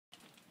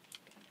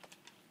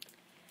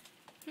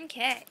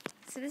Okay,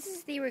 so this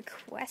is the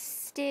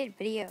requested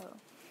video.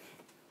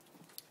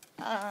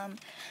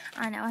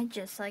 I know I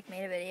just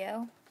made a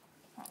video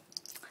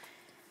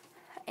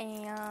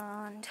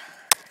and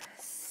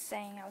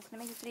saying I was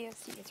gonna make this video.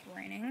 See, it's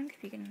raining.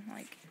 If you can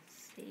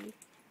see,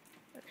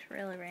 looks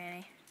really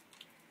rainy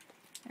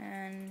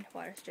and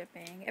water's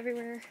dripping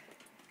everywhere.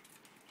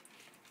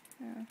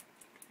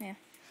 Yeah.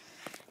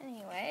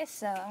 Anyway,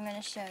 so I'm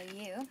gonna show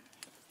you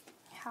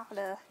how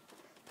to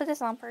put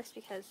this on first,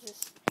 because this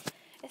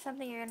is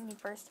something you're gonna need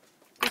first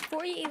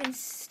before you even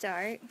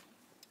start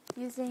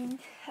using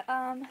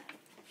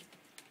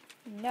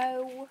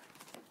no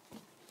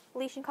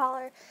leash and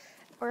collar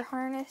or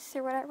harness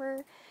or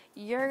whatever.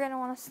 You're gonna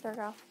want to start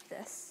off with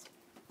this.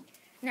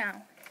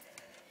 Now,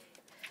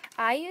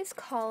 I use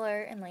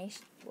collar and leash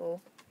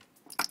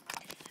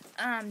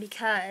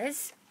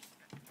because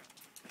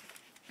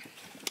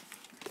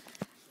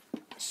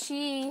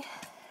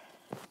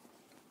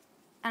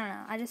I don't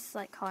know, I just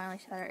like collar and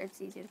leash better.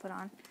 It's easier to put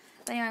on.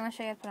 But anyway, I'm going to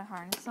show you how to put a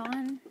harness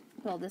on.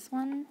 Well, this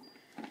one.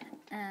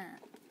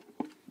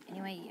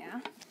 Anyway,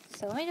 yeah.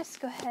 So let me just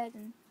go ahead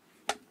and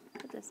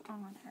put this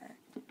on her.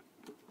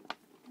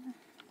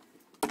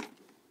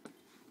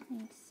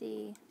 You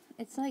see,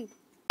 it's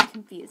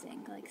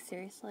confusing.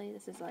 Seriously,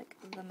 this is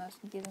the most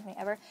confusing thing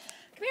ever.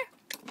 Come here.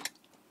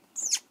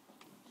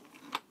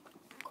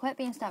 Quit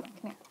being stubborn.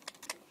 Come here.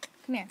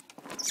 Come here.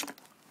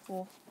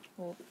 Whoa.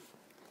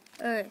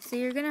 Alright, so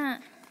you're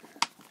gonna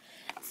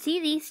see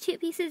these two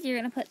pieces. You're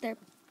gonna put their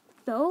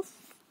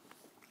both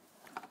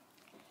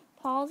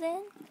paws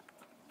in,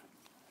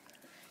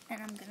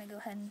 and I'm gonna go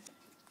ahead and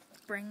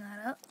bring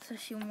that up so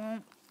she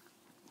won't.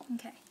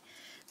 Okay,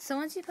 so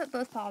once you put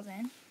both paws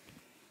in,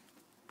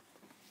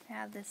 you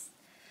have this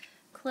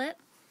clip,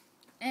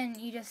 and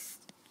you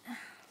just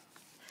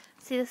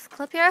see this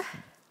clip here.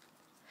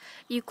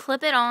 You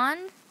clip it on,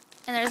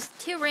 and there's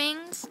two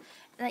rings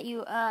that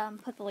you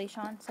put the leash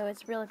on, so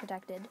it's really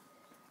protected.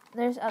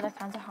 There's other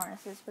kinds of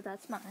harnesses, but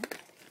that's mine.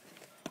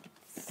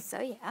 So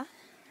yeah,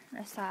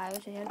 that's how I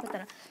wish I had put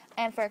that on.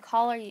 And for a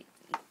collar,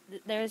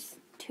 there's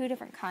two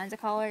different kinds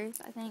of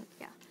collars, I think.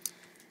 Yeah,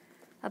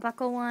 a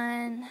buckle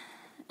one,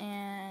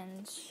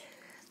 and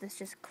this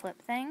just clip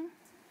thing.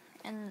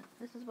 And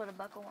this is what a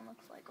buckle one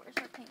looks like. Where's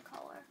our pink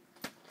collar?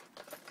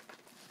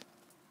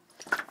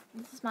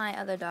 This is my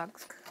other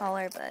dog's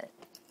collar, but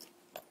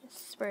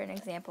just for an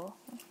example.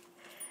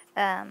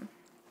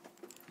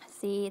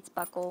 See, it's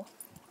buckle.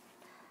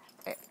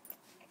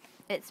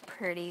 It's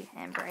pretty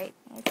and bright.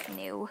 It's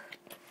new,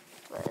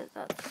 but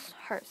that's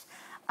hers.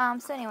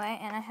 So anyway,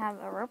 and I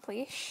have a rope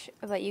leash,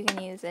 but you can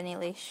use any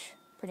leash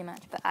pretty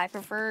much. But I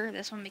prefer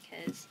this one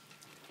because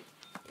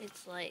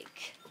it's oh,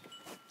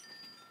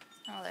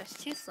 there's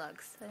two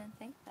slugs. I didn't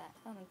think that.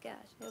 Oh my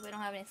gosh, I hope we don't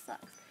have any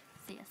slugs.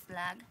 See, a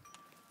slug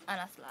and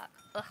a slug.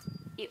 Ugh,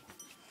 ew.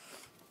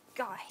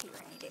 God, I hate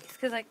rainy days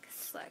because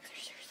slugs are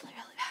seriously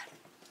really bad.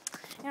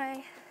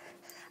 Anyway,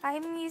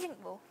 I'm using,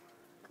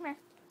 come here.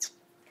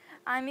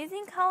 I'm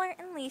using collar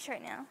and leash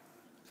right now.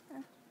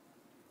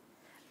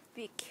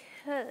 Because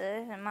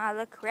it might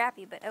look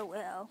crappy, but oh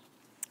well.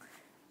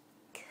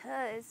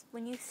 Because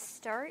when you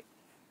start,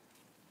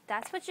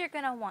 that's what you're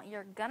gonna want.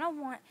 You're gonna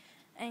want,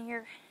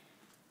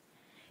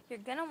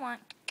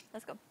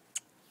 let's go.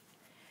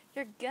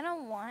 You're gonna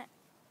want,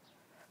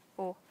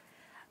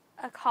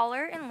 a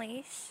collar and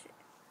leash,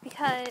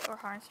 or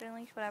harness and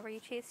leash, whatever you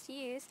choose to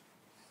use.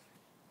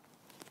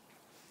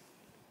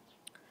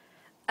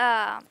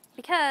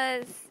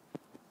 Because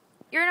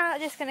you're not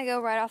just going to go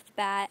right off the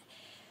bat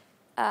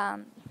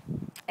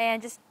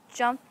and just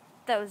jump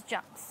those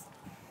jumps.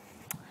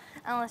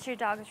 Unless your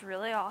dog is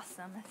really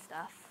awesome and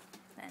stuff.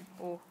 Then,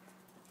 oh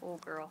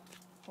girl.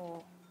 I'm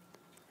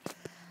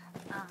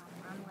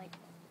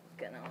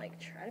gonna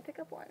try to pick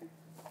up one.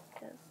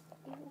 Because,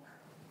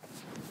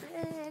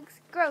 pigs.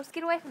 Gross,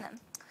 get away from them.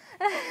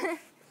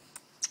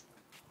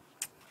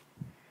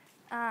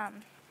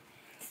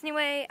 So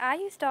anyway, I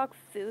use dog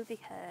food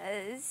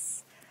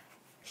because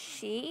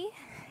she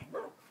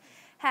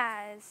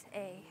has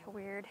a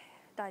weird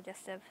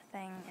digestive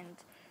thing, and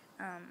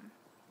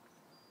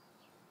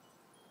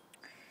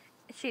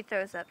she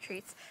throws up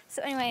treats.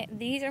 So anyway,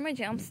 these are my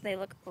jumps. They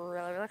look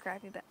really, really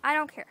crappy, but I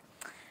don't care.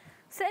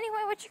 So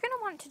anyway, what you're going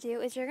to want to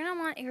do is you're going to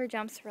want your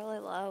jumps really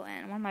low,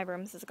 and one of my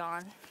brooms is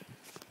gone.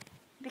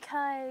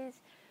 Because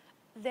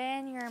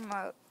then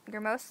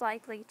you're most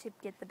likely to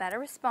get the better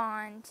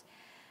response.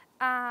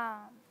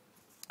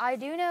 I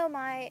do know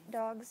my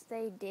dogs,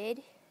 they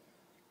did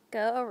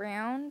go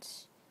around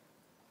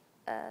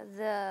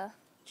the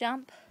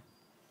jump.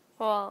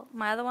 Well,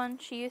 my other one,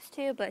 she used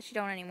to, but she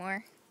don't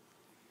anymore.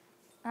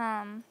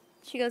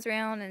 She goes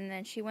around, and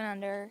then she went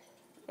under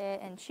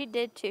it, and she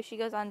did too. She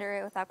goes under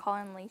it without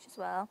calling the leash as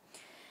well.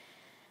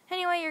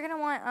 Anyway, you're going to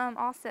want,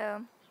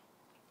 also,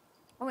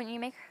 when you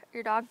make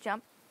your dog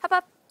jump, hop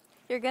up,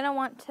 you're going to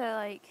want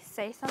to,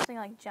 say something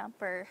like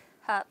jump or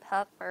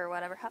hup, or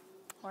whatever, hup,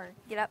 or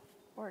get up,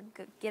 or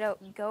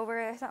go over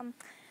it or something.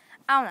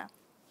 I don't know.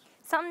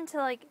 Something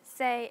to,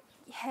 say,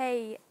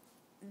 hey,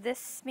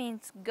 this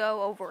means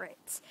go over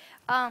it.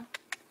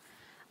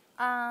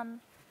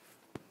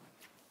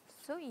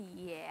 So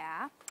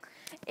yeah,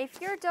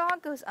 if your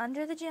dog goes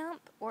under the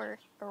jump or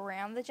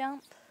around the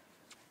jump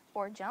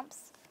or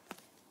jumps,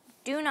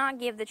 do not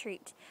give the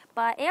treat.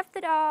 But if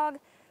the dog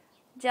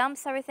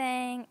jumps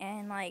everything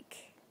and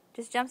like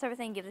just jumps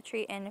everything, give the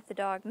treat. And if the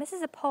dog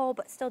misses a pole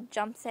but still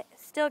jumps it,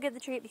 still give the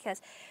treat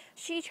because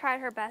she tried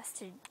her best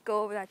to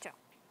go over that jump.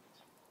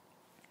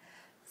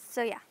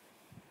 So yeah.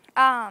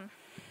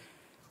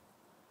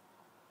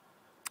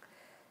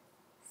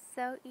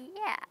 So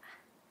yeah.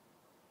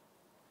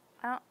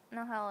 I don't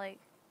know how like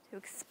to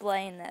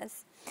explain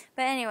this.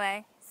 But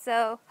anyway,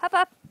 so hop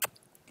up,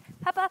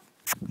 hop up,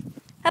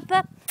 hop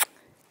up.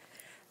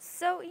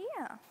 So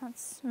yeah,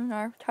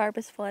 our tarp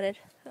is flooded.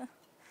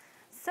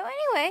 So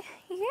anyway,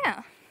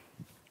 yeah.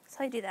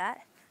 So I do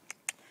that.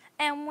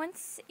 And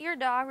once your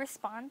dog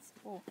responds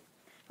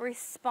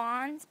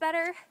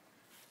better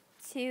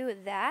to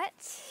that,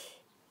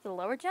 the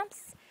lower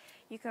jumps,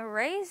 you can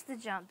raise the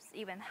jumps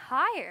even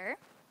higher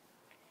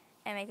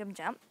and make them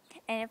jump.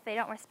 And if they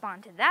don't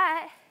respond to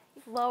that,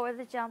 lower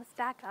the jumps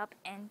back up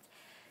and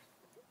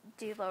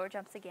do lower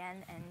jumps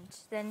again. And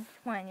then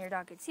when your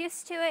dog gets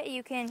used to it,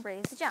 you can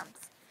raise the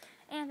jumps.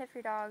 And if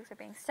your dogs are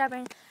being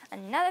stubborn,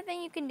 another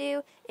thing you can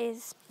do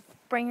is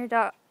bring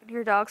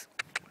your dogs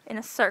in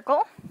a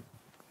circle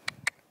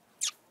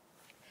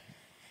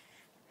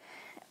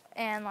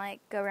and like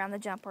go around the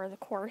jump or the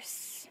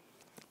course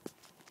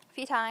a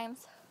few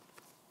times.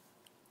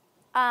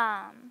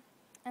 And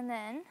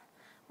then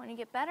when you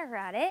get better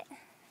at it,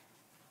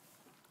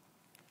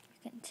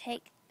 you can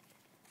take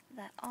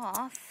that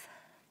off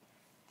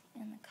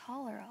and the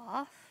collar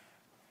off,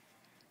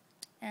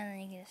 and then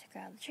you can just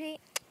grab the treat,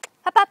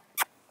 hop up,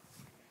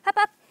 hop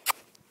up,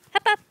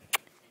 hop up,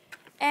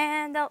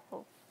 and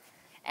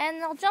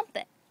they'll jump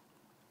it.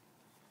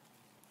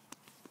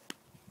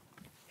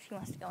 She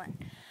wants to go in.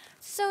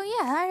 So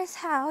yeah, that is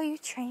how you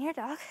train your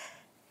dog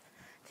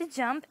to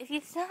jump. If you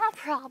still have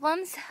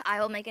problems,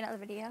 I will make another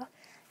video.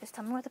 Just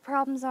tell me what the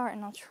problems are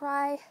and I'll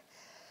try.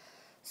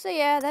 So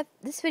yeah,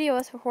 this video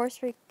was for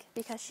HorseFreak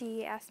because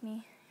she asked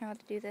me how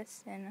to do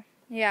this. And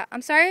yeah,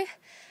 I'm sorry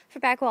for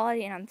bad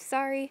quality, and I'm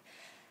sorry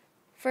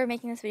for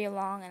making this video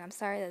long, and I'm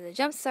sorry that the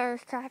jumps are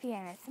crappy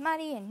and it's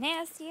muddy and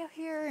nasty out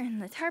here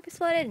and the tarp is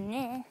flooded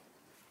and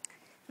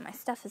my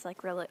stuff is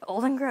like really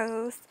old and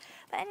gross.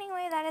 But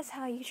anyway, that is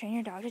how you train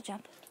your dog to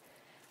jump.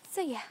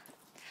 So yeah,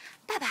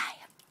 bye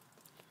bye.